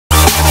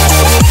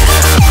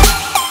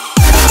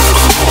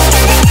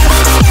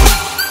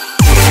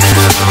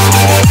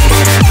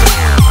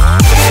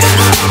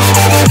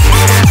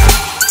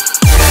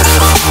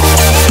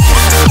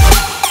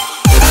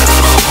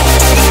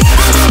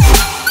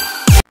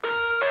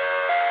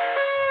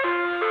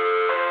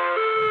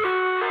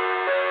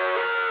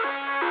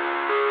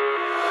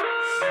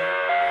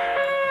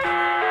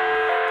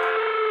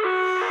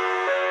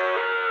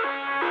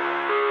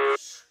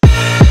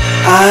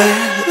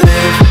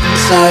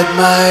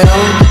my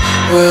own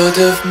world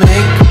of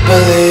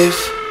make-believe.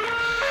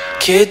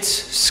 Kids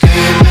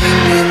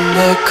screaming in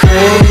their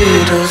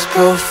cradles,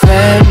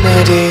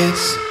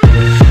 profanities.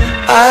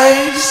 I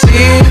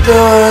see the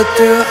world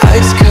through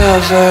ice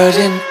covered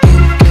in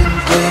ink and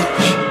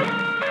bleach.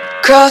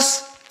 Cross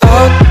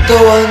out the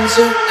ones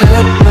who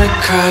heard my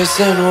cries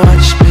and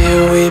watched me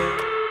weep.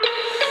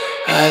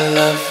 I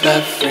love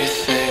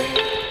everything.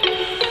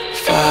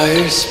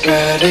 Fire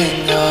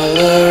spreading all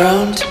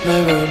around my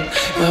room.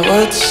 My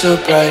world's so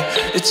bright,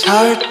 it's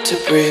hard to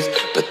breathe,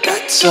 but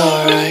that's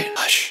alright.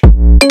 Hush.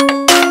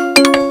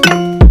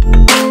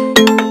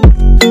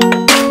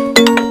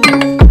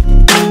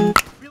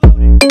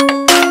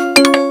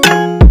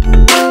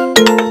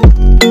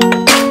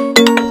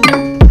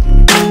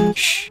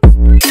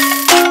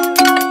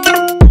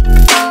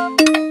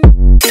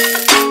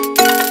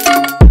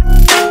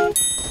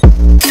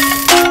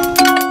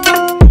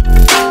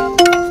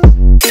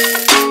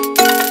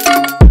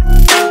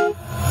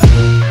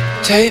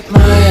 Take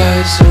my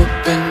eyes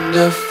open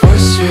to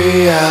force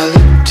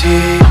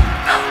reality.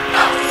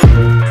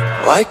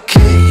 Why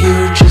can't you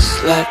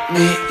just let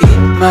me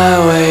eat my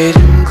weight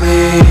in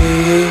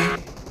glee?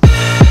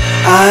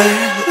 I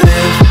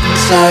live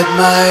inside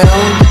my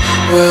own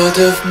world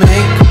of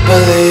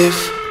make-believe.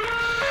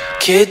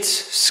 Kids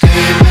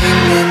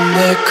screaming in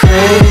their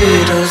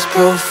cradles,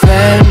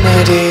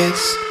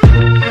 profanities.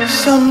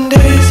 Some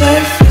days I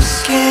feel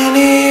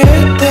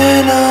skinnier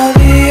than all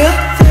the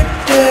other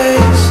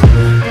days.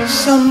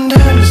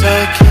 Sometimes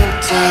I can't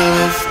tell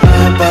if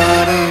my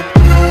body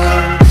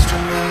belongs to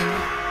me.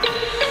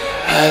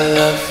 I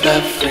love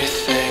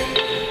everything.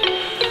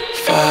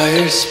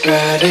 Fire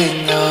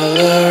spreading all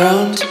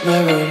around my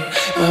room.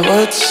 My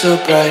world's so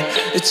bright,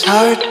 it's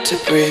hard to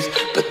breathe,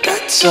 but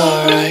that's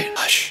alright.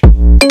 Hush.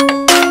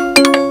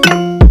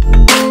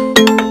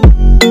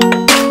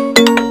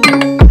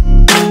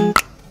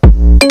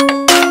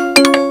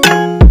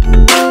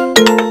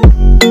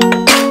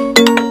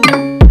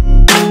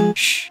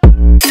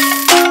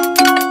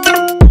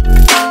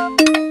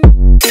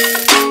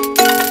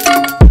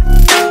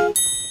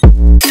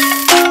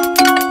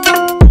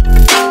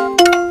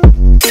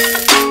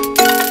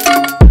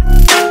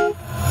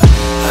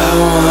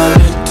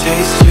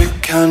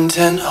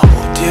 Content,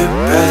 hold your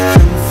breath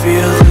and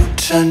feel the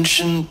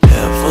tension.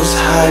 Devils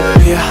hide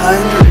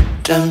behind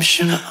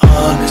redemption.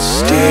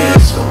 Honesty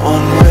is a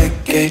one-way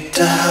gate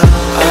to hell.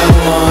 I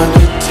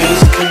wanna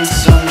taste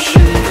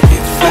consumption,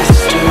 breathe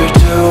faster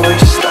to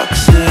waste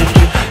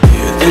oxygen.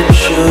 Hear the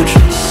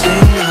children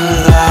sing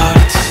aloud.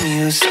 It's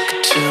music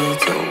till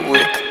the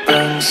wick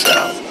burns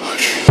out.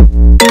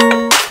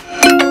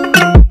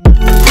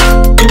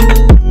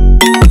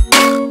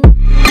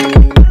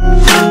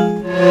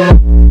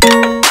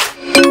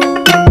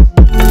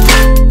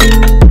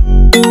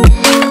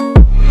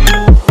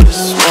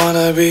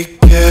 Be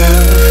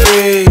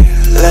carefree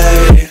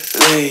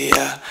lately,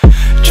 yeah.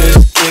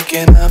 Just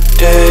picking up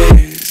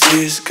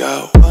daisies.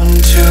 Got one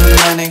too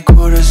many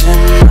quarters in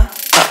my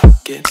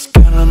pockets.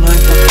 Count 'em like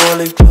the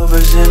 4-leaf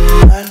clovers in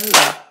my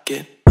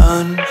locket.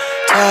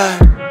 Untied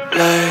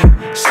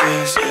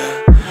laces, yeah.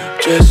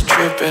 Just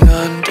tripping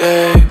on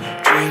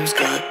daydreams.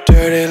 Got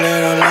dirty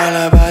little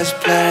lullabies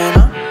playing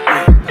on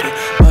repeat.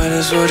 Might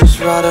as well just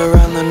ride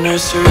around the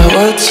nursery. My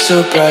world's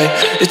so bright,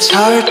 it's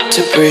hard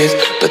to breathe,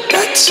 but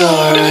that's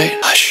alright.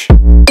 Hush.